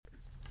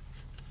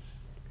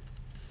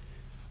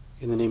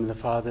In the name of the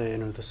Father,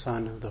 and of the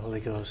Son, and of the Holy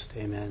Ghost.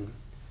 Amen.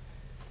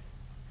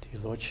 Dear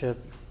Lordship,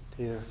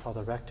 dear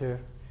Father Rector,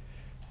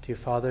 dear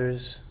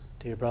fathers,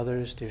 dear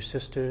brothers, dear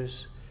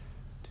sisters,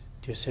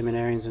 dear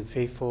seminarians and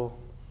faithful,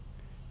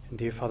 and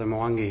dear Father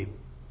Mwangi.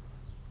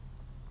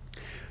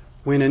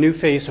 When a new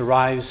face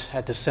arrives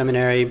at the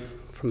seminary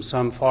from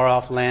some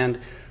far-off land,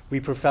 we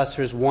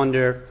professors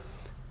wonder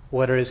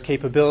what are his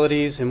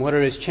capabilities and what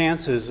are his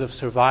chances of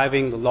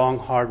surviving the long,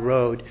 hard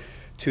road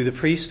to the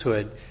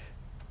priesthood.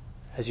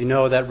 As you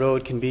know, that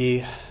road can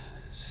be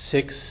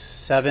 6,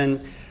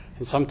 7,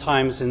 and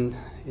sometimes in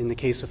the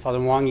case of Father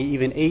Mwangi,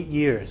 even 8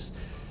 years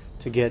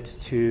to get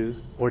to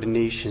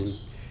ordination.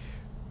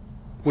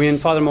 When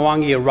Father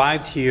Mwangi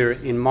arrived here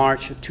in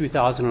March of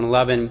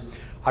 2011,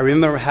 I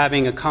remember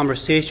having a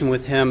conversation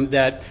with him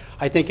that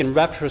I think in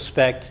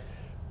retrospect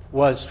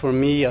was for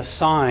me a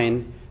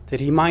sign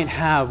that he might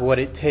have what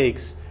it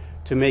takes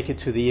to make it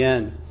to the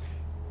end.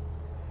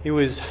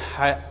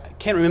 I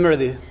can't remember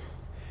the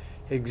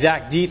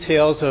exact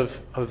details of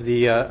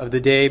the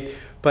day,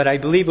 but I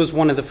believe it was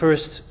one of the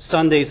first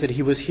Sundays that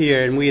he was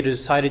here, and we had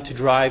decided to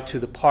drive to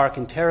the park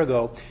in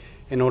Tarago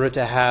in order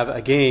to have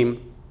a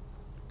game.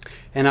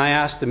 And I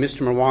asked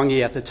Mr.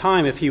 Mwangi at the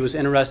time if he was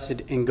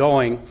interested in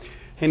going,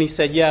 and he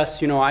said,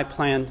 yes, I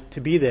plan to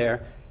be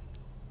there.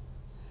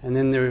 And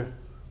then there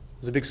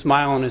was a big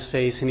smile on his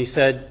face, and he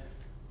said,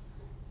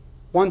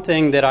 one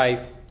thing that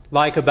I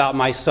like about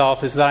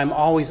myself is that I'm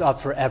always up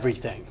for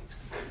everything.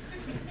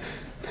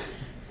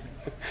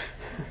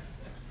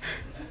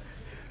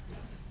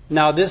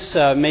 Now, this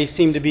may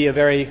seem to be a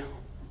very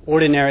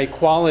ordinary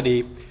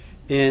quality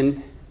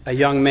in a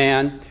young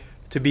man,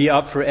 to be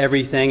up for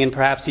everything, and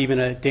perhaps even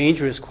a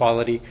dangerous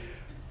quality.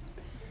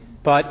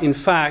 But in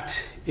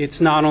fact, it's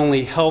not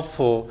only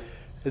helpful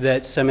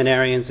that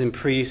seminarians and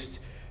priests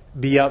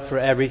be up for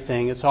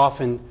everything, it's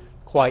often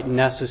quite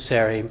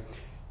necessary.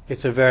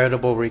 It's a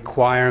veritable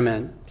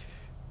requirement.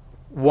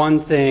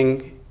 One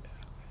thing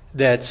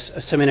that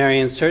a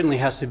seminarian certainly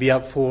has to be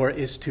up for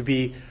is to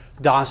be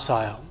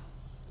docile.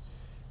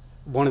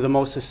 One of the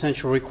most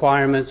essential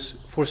requirements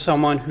for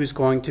someone who's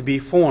going to be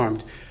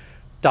formed.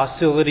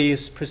 Docility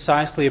is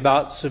precisely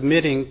about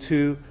submitting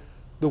to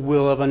the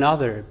will of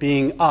another,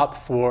 being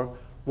up for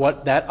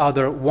what that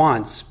other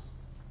wants.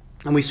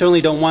 And we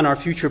certainly don't want our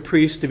future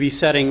priests to be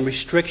setting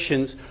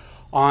restrictions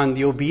on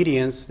the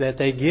obedience that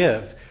they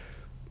give.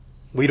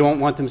 We don't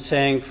want them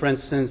saying, for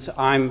instance,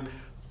 I'm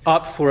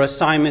up for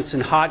assignments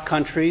in hot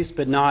countries,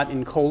 but not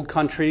in cold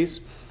countries.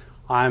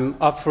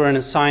 I'm up for an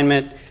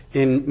assignment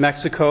in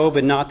Mexico,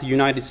 but not the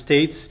United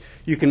States.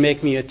 You can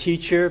make me a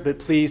teacher, but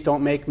please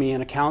don't make me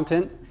an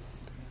accountant,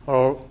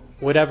 or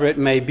whatever it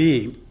may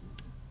be.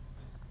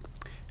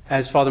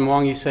 As Father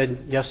Mwangi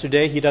said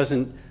yesterday, he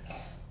doesn't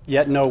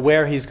yet know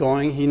where he's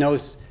going. He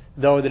knows,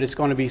 though, that it's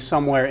going to be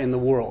somewhere in the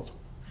world.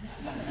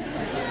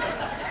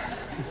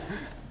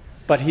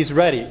 But he's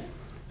ready.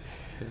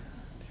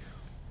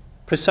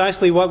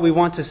 Precisely what we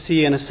want to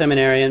see in a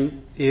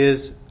seminarian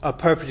is a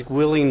perfect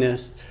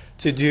willingness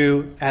to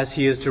do as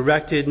he is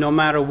directed, no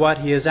matter what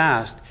he is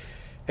asked.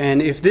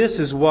 And if this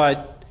is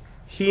what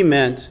he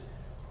meant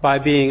by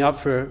being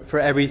up for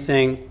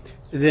everything,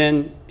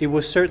 then it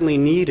was certainly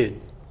needed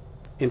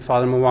in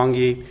Father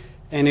Mwangi,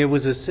 and it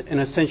was an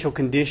essential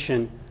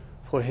condition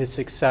for his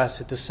success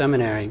at the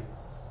seminary.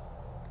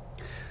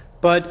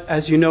 But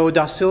as you know,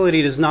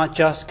 docility does not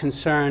just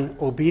concern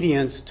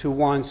obedience to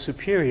one's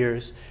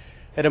superiors.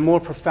 At a more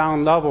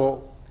profound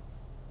level,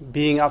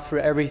 being up for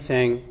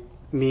everything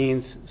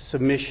means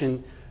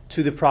submission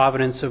to the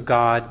providence of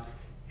God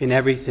in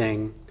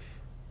everything.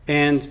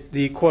 And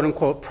the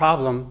quote-unquote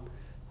problem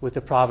with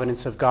the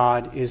providence of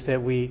God is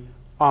that we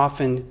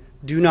often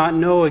do not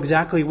know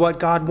exactly what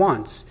God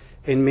wants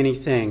in many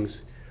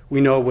things. We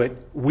know what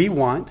we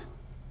want,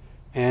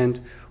 and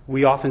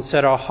we often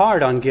set our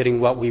heart on getting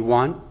what we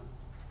want.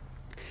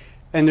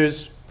 And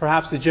there's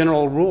perhaps a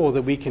general rule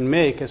that we can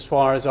make as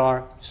far as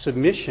our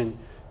submission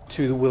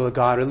to the will of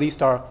God, or at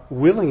least our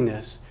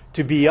willingness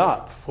to be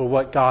up for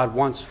what God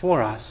wants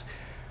for us.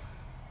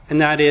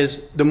 And that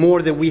is, the more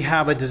that we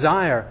have a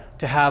desire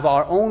to have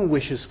our own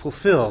wishes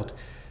fulfilled,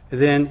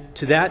 then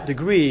to that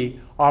degree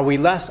are we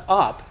less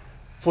up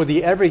for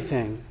the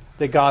everything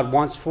that God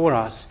wants for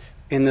us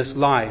in this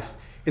life.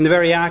 In the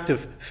very act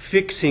of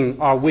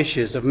fixing our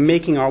wishes, of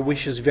making our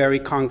wishes very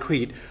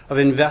concrete, of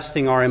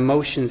investing our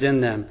emotions in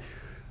them,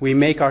 we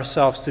make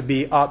ourselves to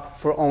be up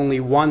for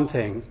only one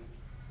thing,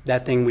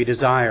 that thing we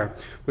desire.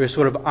 We're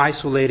sort of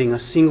isolating a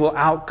single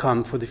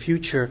outcome for the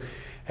future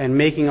and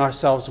making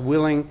ourselves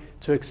willing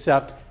to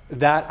accept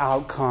that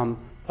outcome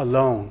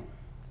alone.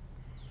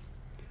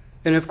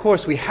 And of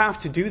course, we have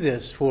to do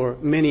this for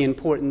many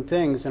important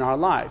things in our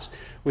lives.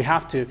 We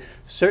have to,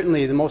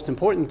 certainly the most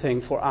important thing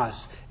for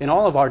us in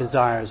all of our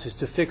desires is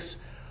to fix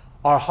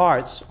our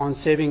hearts on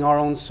saving our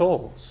own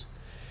souls.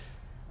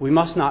 We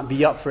must not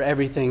be up for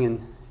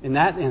everything in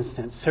that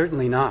instance,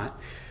 certainly not.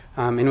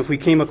 And if we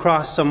came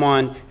across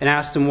someone and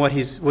asked him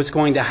what's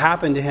going to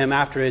happen to him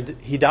after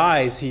he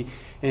dies,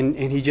 and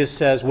he just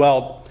says,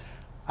 well,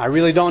 I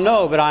really don't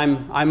know, but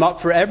I'm up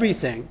for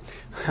everything.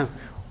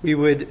 We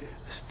would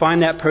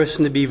find that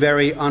person to be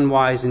very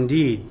unwise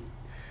indeed.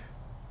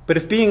 But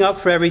if being up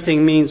for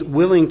everything means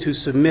willing to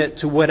submit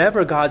to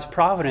whatever God's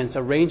providence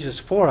arranges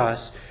for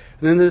us,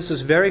 then this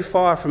is very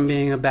far from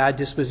being a bad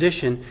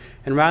disposition,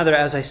 and rather,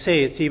 as I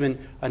say, it's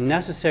even a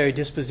necessary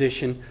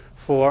disposition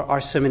for our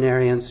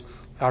seminarians,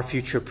 our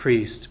future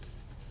priests.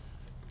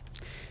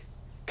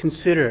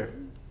 Consider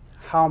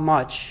how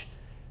much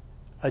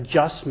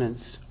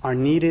adjustments are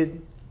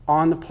needed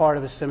on the part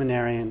of a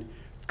seminarian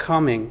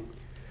coming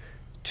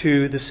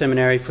to the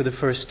seminary for the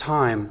first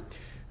time.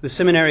 The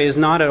seminary is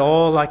not at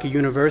all like a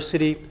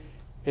university.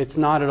 It's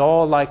not at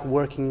all like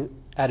working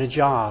at a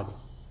job.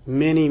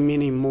 Many,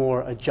 many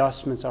more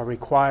adjustments are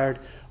required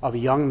of a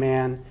young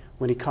man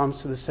when he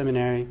comes to the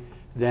seminary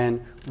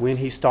than when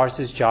he starts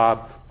his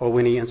job or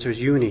when he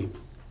enters uni.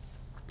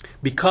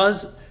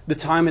 Because the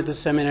time at the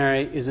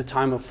seminary is a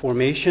time of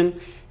formation,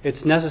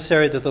 it's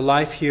necessary that the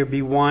life here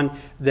be one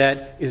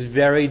that is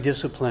very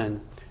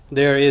disciplined.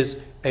 There is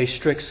a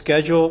strict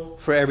schedule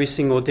for every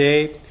single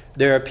day.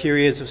 There are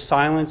periods of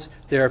silence.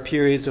 There are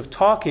periods of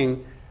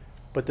talking.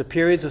 But the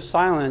periods of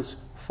silence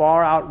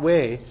far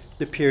outweigh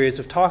the periods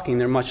of talking.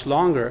 They're much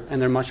longer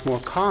and they're much more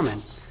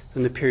common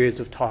than the periods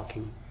of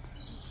talking.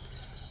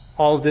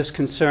 All of this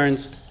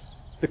concerns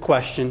the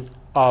question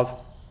of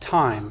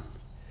time.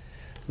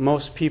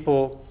 Most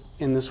people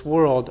in this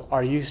world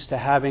are used to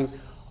having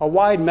a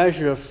wide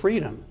measure of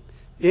freedom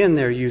in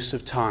their use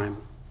of time.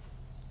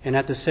 And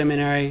at the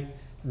seminary,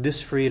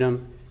 this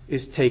freedom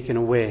is taken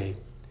away.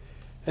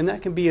 And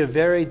that can be a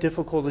very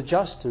difficult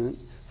adjustment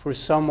for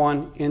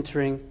someone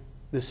entering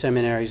the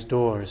seminary's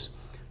doors.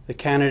 The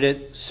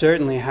candidate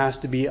certainly has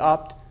to be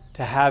up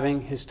to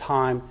having his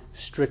time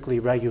strictly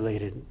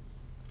regulated.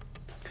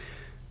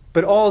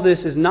 But all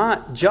this is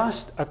not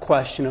just a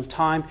question of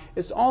time,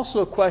 it's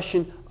also a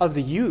question of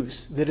the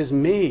use that is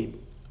made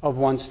of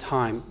one's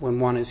time when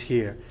one is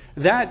here.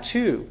 That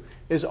too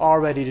is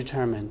already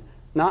determined.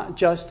 Not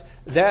just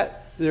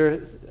that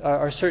there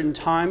are certain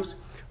times,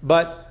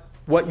 but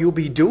what you'll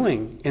be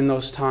doing in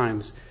those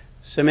times.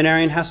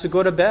 Seminarian has to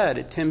go to bed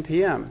at 10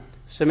 p.m.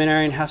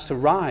 Seminarian has to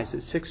rise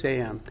at 6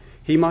 a.m.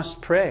 He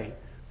must pray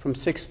from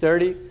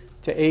 6:30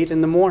 to 8 in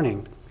the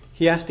morning.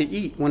 He has to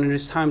eat when it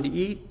is time to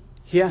eat.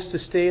 He has to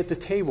stay at the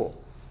table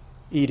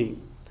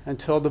eating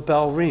until the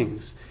bell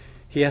rings.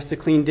 He has to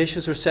clean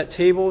dishes or set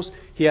tables.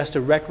 He has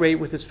to recreate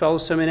with his fellow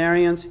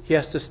seminarians. He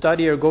has to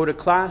study or go to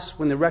class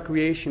when the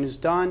recreation is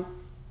done.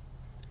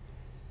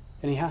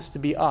 And he has to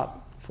be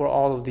up for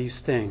all of these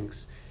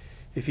things.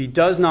 If he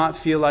does not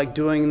feel like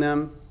doing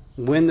them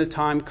when the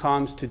time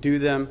comes to do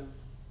them,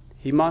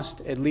 he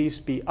must at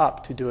least be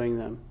up to doing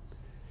them.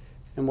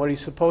 And what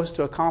he's supposed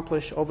to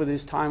accomplish over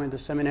this time at the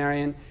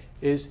seminarian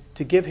is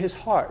to give his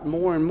heart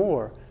more and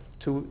more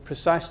to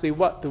precisely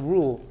what the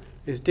rule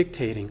is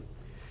dictating.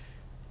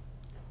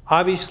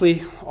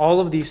 Obviously, all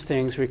of these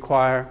things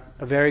require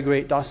a very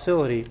great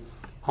docility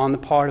on the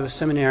part of a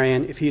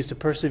seminarian if he is to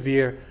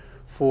persevere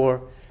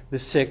for the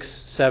 6,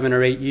 7,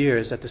 or 8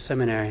 years at the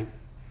seminary.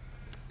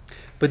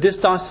 But this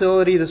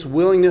docility, this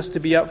willingness to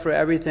be up for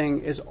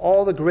everything is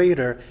all the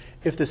greater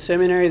if the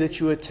seminary that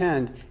you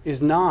attend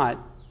is not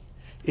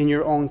in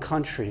your own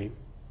country.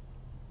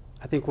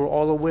 I think we're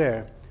all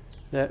aware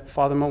that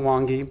Father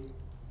Mwangi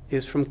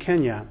is from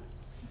Kenya,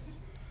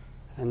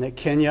 and that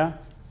Kenya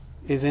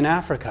is in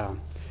Africa.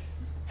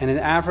 And in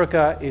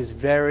Africa is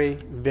very,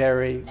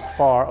 very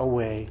far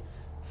away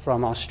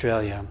from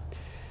Australia.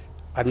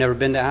 I've never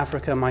been to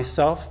Africa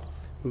myself,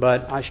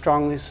 but I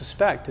strongly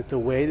suspect that the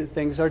way that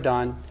things are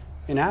done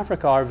in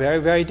Africa are very,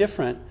 very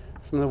different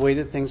from the way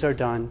that things are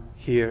done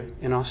here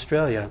in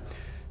Australia.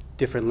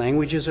 Different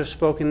languages are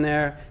spoken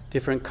there,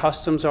 different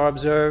customs are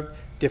observed,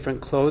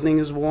 different clothing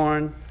is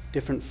worn,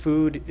 different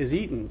food is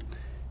eaten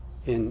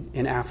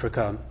in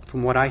Africa,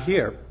 from what I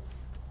hear.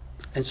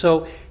 And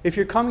so, if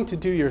you're coming to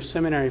do your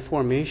seminary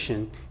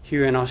formation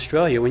here in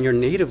Australia, when your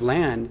native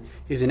land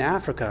is in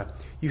Africa,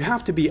 you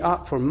have to be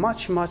up for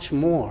much, much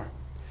more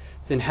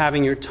than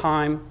having your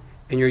time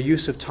and your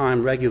use of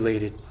time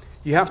regulated.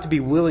 You have to be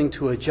willing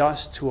to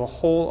adjust to a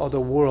whole other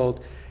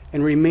world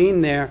and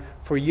remain there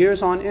for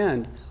years on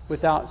end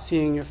without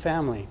seeing your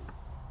family.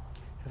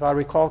 If I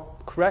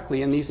recall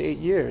correctly, in these 8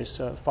 years,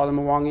 Father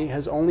Mwangi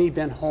has only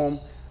been home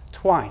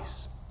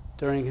twice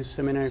during his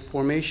seminary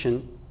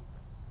formation.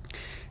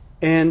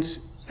 And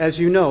as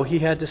you know, he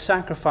had to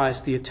sacrifice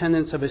the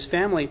attendance of his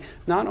family,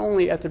 not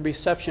only at the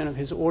reception of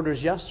his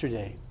orders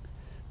yesterday,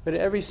 but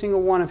at every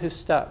single one of his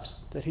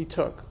steps that he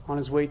took on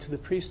his way to the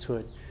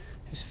priesthood.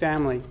 His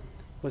family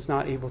was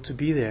not able to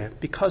be there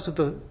because of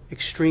the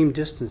extreme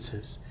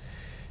distances.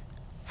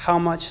 How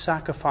much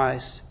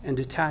sacrifice and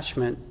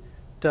detachment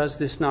does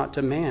this not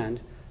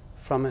demand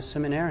from a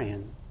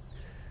seminarian?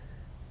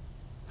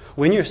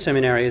 When your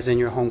seminary is in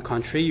your home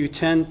country, you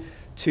tend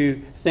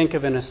to think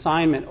of an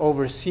assignment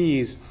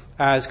overseas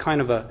as kind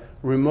of a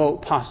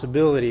remote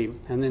possibility,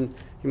 and then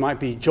you might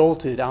be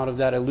jolted out of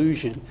that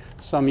illusion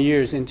some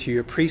years into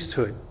your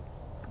priesthood.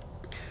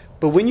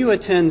 But when you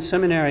attend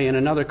seminary in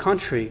another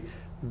country,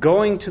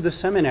 going to the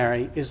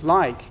seminary is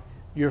like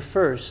your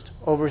first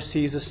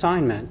overseas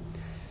assignment.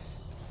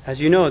 As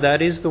you know,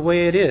 that is the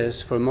way it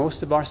is for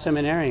most of our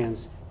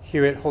seminarians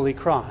here at Holy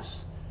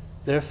Cross.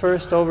 Their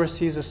first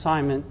overseas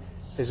assignment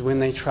is when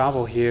they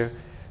travel here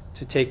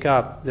to take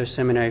up their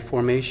seminary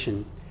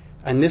formation.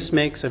 And this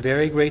makes a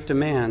very great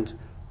demand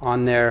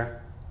on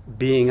their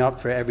being up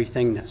for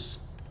everythingness.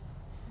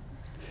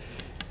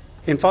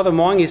 In Father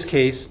Mwangi's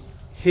case,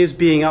 his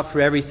being up for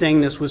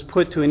everythingness was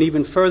put to an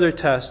even further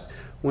test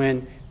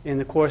when, in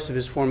the course of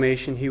his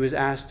formation, he was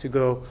asked to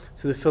go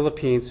to the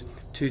Philippines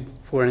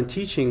for a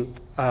teaching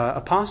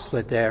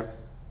apostolate there.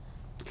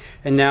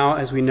 And now,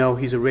 as we know,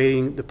 he's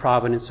awaiting the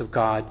providence of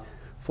God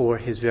for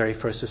his very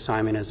first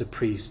assignment as a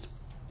priest.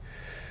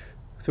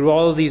 Through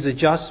all of these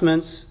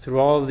adjustments, through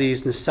all of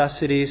these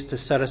necessities to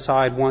set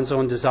aside one's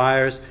own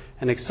desires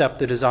and accept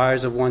the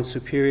desires of one's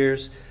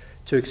superiors,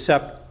 to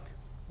accept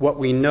what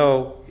we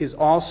know is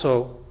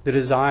also the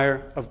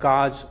desire of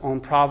God's own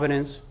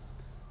providence,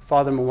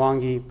 Father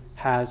Mwangi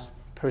has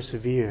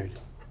persevered.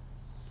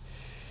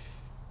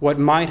 What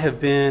might have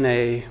been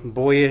a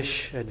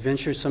boyish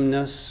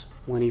adventuresomeness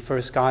when he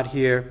first got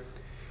here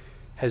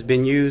has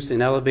been used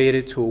and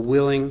elevated to a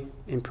willing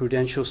and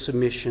prudential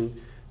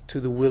submission to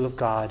the will of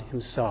God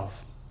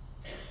himself.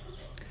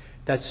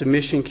 That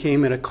submission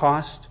came at a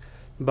cost,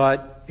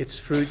 but its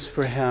fruits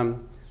for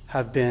him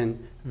have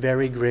been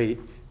very great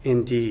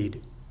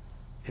indeed.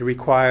 It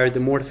required the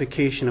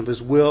mortification of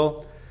his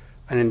will,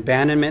 an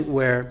abandonment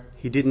where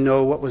he didn't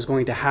know what was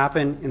going to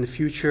happen in the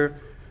future,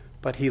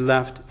 but he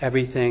left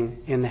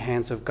everything in the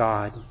hands of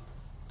God.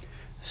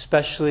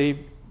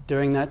 Especially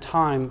during that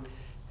time,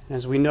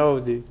 as we know,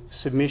 the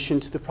submission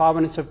to the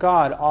providence of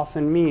God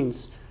often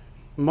means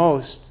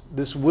most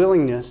this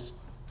willingness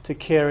to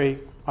carry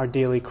our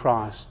daily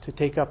cross, to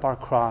take up our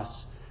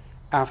cross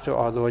after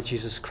our Lord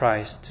Jesus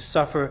Christ, to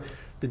suffer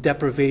the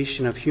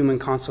deprivation of human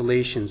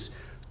consolations,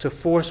 to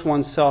force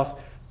oneself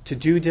to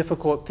do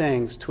difficult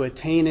things, to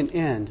attain an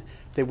end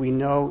that we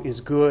know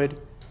is good,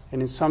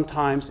 and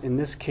sometimes, in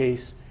this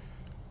case,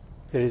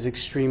 that is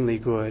extremely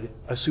good,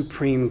 a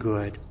supreme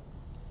good.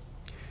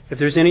 If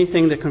there's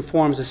anything that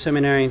conforms a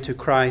seminarian to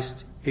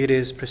Christ, it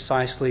is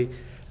precisely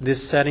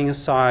this setting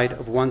aside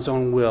of one's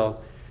own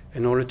will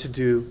in order to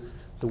do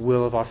the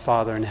will of our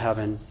Father in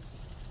heaven.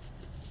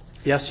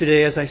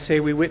 Yesterday, as I say,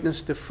 we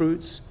witnessed the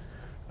fruits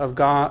of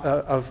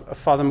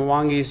Father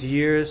Mwangi's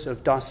years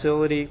of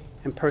docility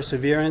and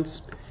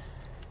perseverance.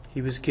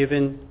 He was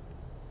given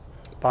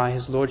by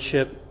his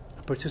Lordship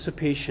a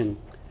participation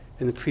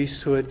in the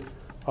priesthood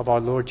of our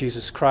Lord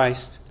Jesus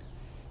Christ.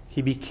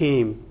 He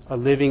became a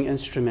living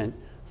instrument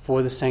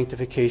for the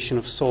sanctification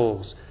of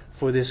souls,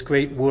 for this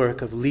great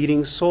work of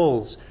leading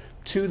souls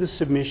to the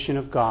submission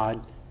of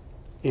God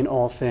in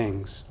all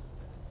things.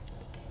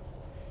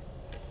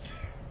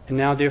 And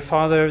now, dear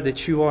Father,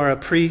 that you are a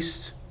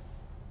priest,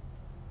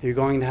 you're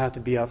going to have to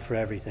be up for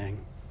everything.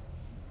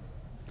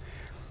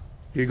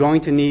 You're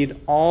going to need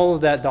all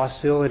of that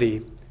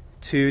docility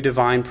to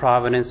divine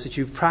providence that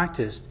you've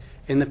practiced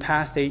in the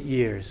past 8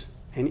 years,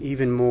 and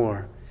even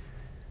more.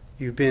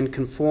 You've been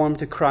conformed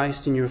to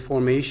Christ in your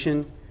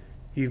formation.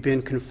 You've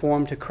been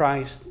conformed to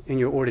Christ in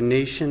your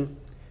ordination.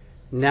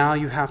 Now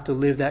you have to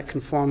live that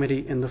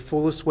conformity in the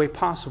fullest way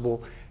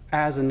possible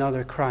as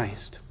another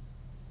Christ.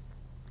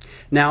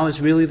 Now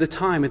is really the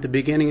time at the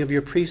beginning of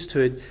your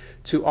priesthood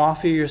to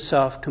offer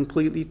yourself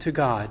completely to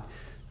God,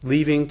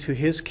 leaving to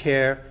His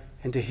care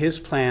and to His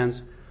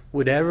plans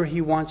whatever He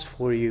wants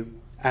for you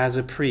as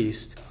a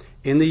priest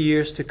in the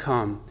years to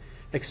come,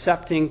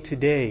 accepting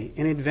today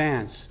in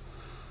advance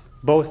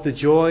both the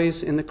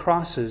joys and the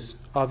crosses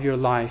of your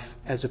life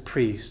as a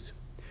priest.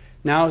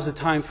 Now is the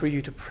time for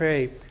you to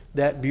pray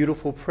that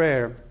beautiful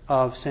prayer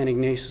of St.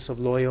 Ignatius of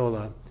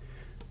Loyola.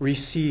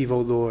 Receive, O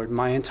Lord,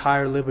 my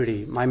entire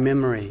liberty, my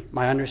memory,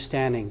 my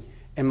understanding,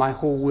 and my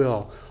whole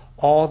will.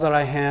 All that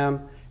I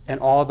am and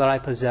all that I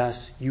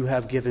possess you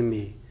have given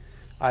me.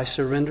 I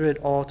surrender it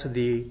all to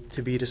Thee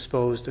to be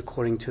disposed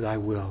according to Thy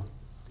will.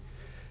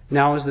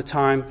 Now is the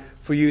time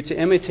for you to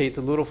imitate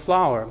the little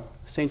flower,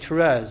 St.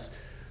 Therese,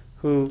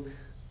 who,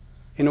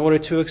 in order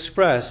to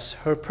express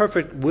her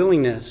perfect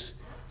willingness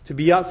to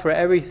be up for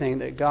everything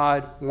that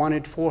God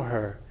wanted for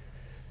her,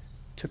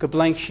 took a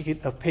blank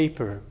sheet of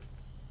paper.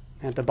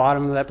 At the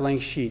bottom of that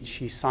blank sheet,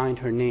 she signed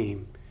her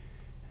name.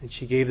 And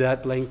she gave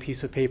that blank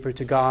piece of paper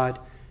to God.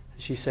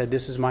 And she said,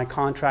 "This is my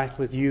contract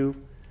with you.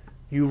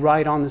 You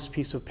write on this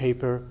piece of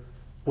paper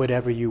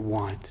whatever you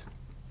want.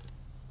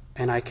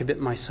 And I commit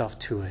myself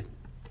to it."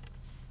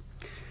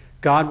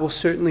 God will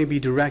certainly be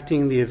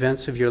directing the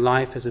events of your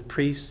life as a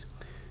priest,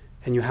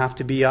 and you have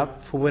to be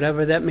up for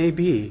whatever that may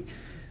be.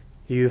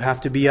 You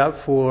have to be up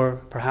for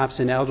perhaps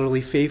an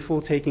elderly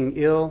faithful taking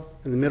ill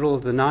in the middle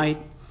of the night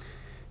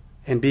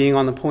and being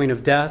on the point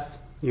of death.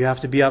 You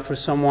have to be up for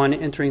someone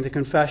entering the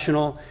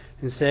confessional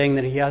and saying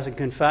that he hasn't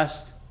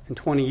confessed in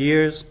 20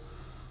 years.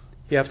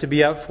 You have to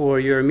be up for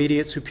your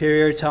immediate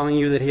superior telling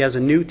you that he has a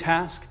new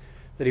task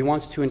that he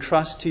wants to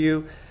entrust to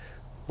you,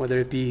 whether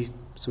it be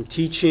some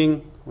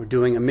teaching or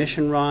doing a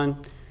mission run.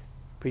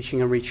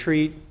 preaching a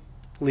retreat,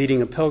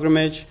 leading a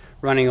pilgrimage,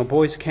 running a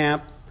boys'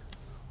 camp,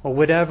 or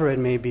whatever it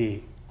may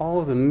be. All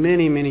of the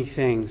many, many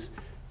things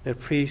that a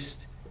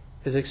priest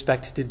is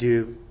expected to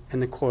do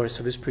in the course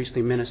of his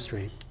priestly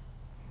ministry.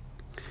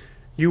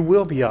 You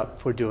will be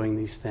up for doing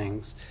these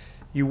things.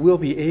 You will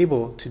be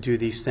able to do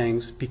these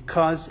things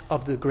because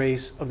of the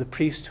grace of the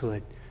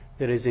priesthood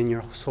that is in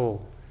your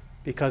soul.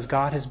 Because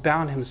God has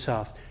bound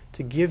himself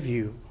to give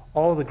you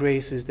all the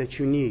graces that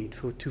you need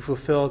to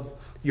fulfill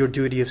your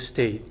duty of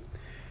state.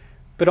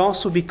 But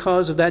also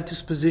because of that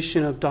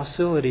disposition of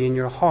docility in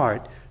your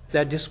heart,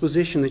 that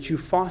disposition that you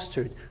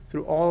fostered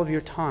through all of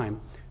your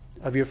time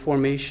of your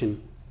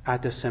formation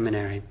at the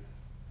seminary.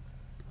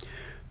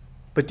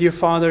 But dear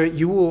Father,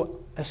 you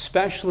will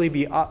especially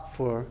be up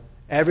for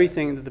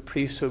everything that the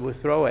priesthood will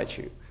throw at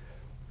you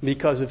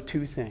because of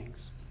two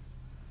things: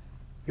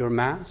 your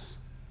Mass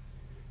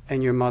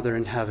and your Mother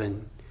in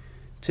heaven.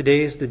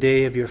 Today is the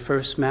day of your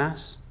first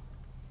Mass.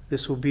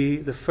 This will be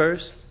the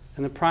first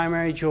and the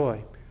primary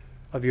joy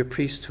of your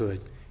priesthood,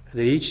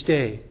 that each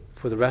day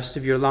for the rest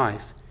of your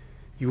life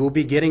you will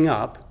be getting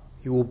up,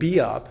 you will be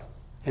up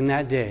in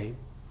that day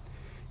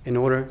in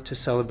order to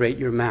celebrate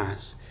your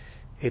Mass.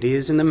 It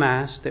is in the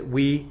Mass that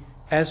we,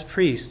 as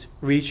priests,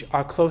 reach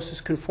our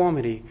closest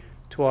conformity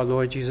to our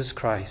Lord Jesus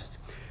Christ.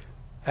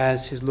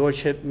 As His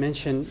Lordship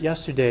mentioned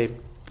yesterday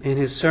in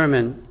his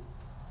sermon,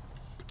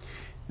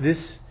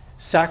 this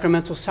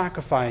sacramental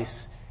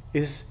sacrifice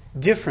is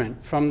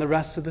different from the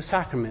rest of the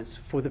sacraments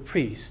for the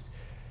priest.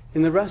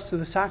 In the rest of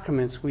the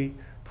sacraments, we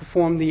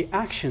perform the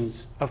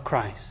actions of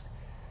Christ.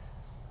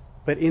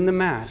 But in the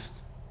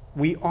Mass,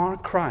 we are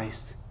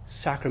Christ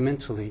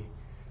sacramentally.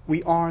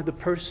 We are the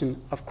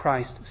person of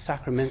Christ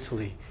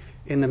sacramentally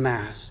in the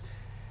Mass.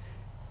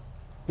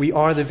 We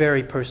are the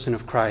very person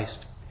of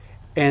Christ.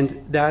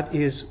 And that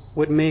is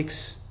what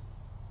makes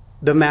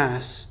the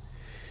Mass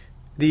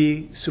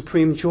the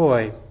supreme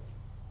joy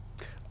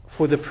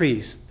for the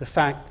priest, the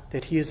fact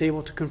that he is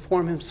able to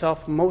conform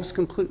himself most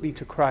completely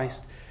to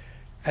Christ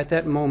at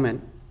that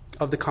moment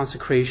of the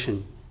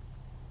consecration.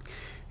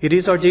 It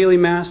is our daily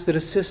Mass that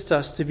assists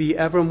us to be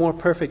ever more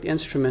perfect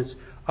instruments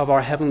of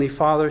our Heavenly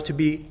Father, to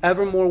be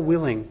ever more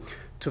willing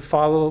to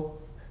follow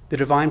the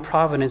divine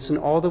providence in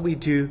all that we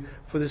do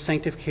for the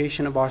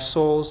sanctification of our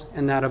souls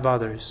and that of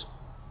others.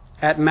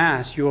 At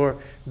Mass, your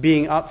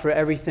being up for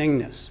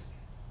everythingness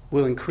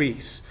will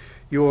increase,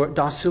 your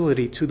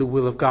docility to the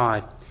will of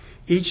God.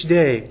 Each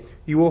day,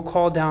 you will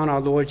call down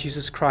our Lord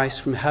Jesus Christ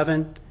from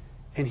heaven,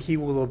 and He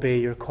will obey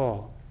your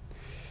call.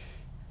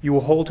 You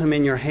will hold Him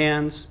in your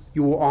hands.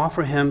 You will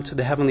offer Him to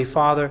the Heavenly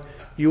Father.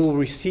 You will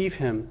receive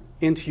Him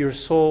into your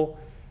soul,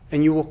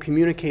 and you will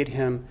communicate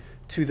Him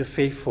to the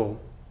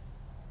faithful.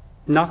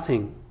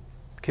 Nothing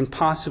can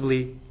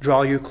possibly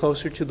draw you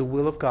closer to the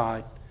will of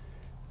God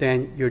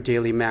than your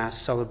daily Mass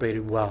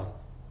celebrated well.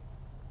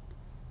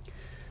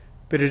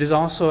 But it is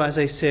also, as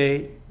I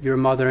say, your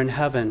Mother in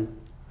heaven,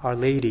 Our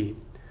Lady,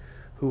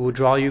 who will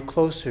draw you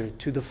closer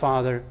to the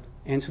Father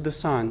and to the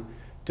Son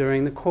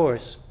during the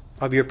course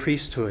of your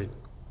priesthood.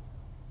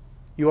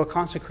 You are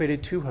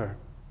consecrated to her.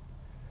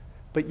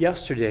 But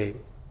yesterday,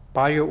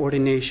 by your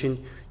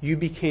ordination, you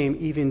became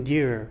even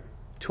dearer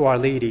to Our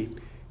Lady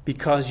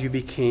because you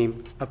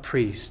became a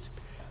priest.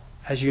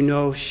 As you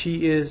know,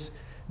 she is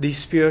the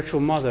spiritual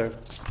mother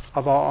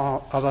of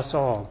us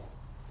all.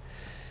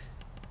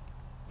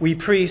 We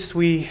priests,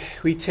 we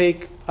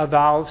take a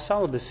vow of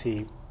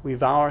celibacy. We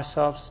vow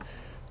ourselves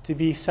to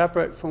be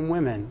separate from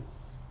women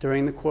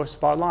during the course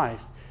of our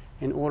life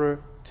in order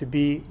to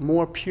be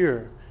more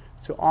pure,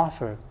 to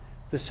offer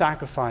the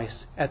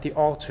sacrifice at the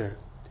altar.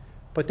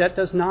 But that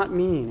does not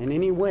mean in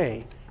any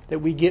way that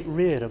we get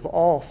rid of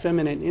all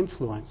feminine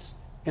influence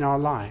in our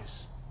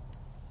lives.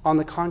 On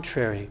the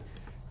contrary,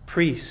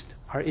 priests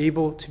are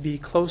able to be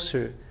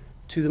closer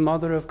to the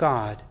Mother of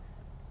God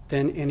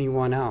than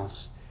anyone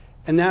else.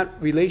 And that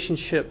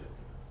relationship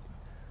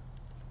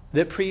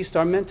that priests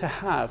are meant to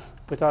have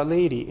with Our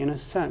Lady, in a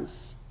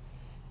sense,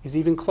 is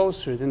even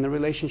closer than the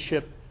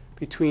relationship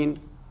between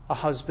a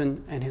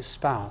husband and his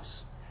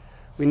spouse.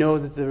 We know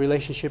that the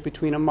relationship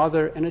between a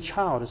mother and a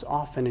child is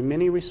often, in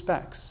many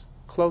respects,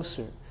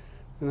 closer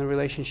than the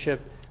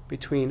relationship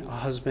between a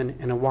husband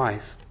and a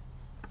wife.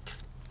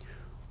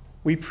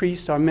 We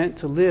priests are meant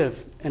to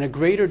live in a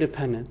greater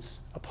dependence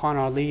upon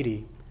Our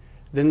Lady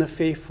than the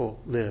faithful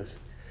live.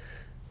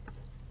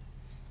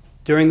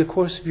 During the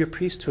course of your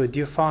priesthood,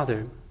 dear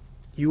Father,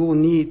 you will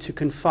need to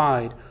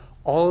confide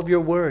all of your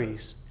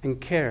worries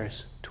and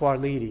cares to Our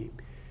Lady.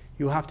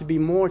 You will have to be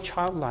more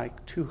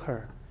childlike to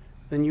her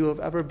than you have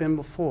ever been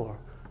before.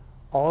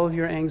 All of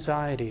your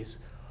anxieties,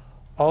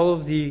 all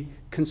of the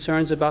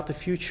concerns about the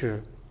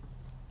future,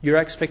 your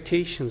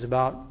expectations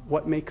about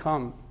what may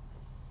come,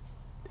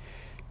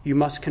 you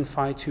must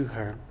confide to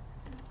her.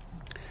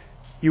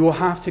 You will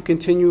have to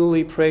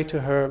continually pray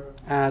to her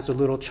as a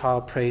little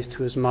child prays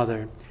to his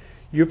mother.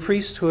 Your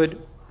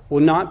priesthood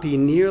will not be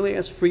nearly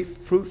as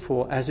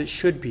fruitful as it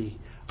should be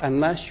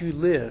unless you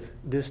live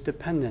this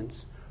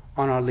dependence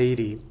on Our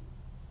Lady.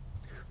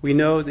 We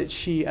know that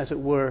she, as it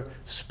were,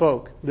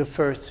 spoke the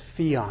first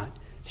fiat.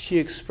 She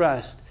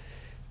expressed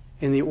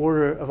in the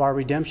order of our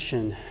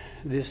redemption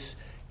this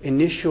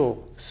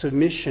initial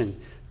submission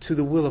to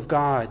the will of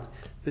God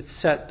that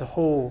set the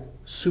whole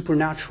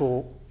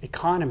supernatural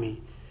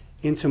economy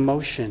into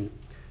motion.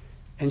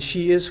 And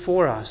she is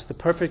for us the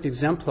perfect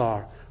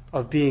exemplar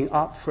of being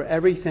up for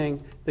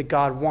everything that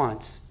God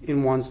wants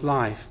in one's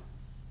life.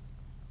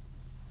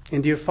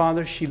 And dear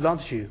Father, she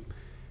loves you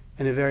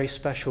in a very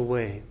special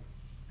way.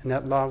 And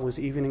that love was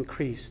even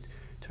increased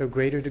to a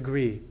greater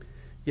degree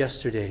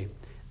yesterday.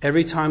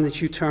 Every time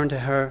that you turn to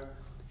her,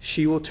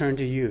 she will turn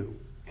to you.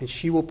 And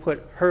she will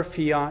put her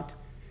fiat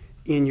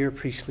in your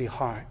priestly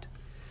heart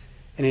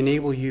and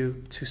enable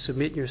you to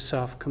submit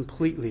yourself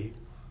completely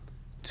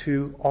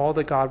to all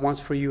that God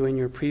wants for you in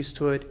your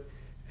priesthood,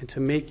 and to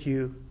make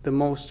you the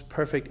most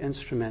perfect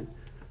instrument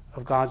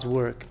of God's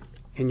work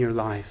in your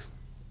life.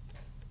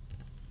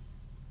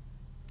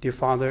 Dear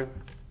Father,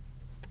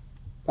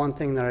 one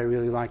thing that I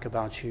really like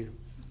about you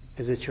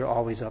is that you're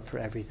always up for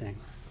everything.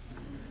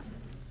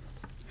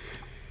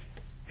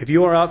 If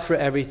you are up for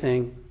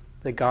everything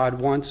that God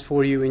wants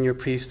for you in your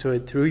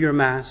priesthood, through your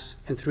Mass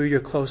and through your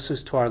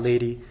closeness to Our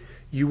Lady,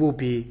 you will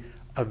be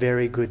a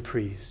very good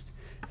priest.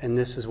 And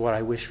this is what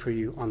I wish for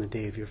you on the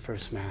day of your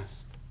first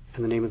Mass.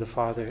 In the name of the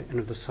Father, and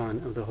of the Son,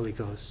 and of the Holy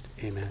Ghost.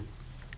 Amen.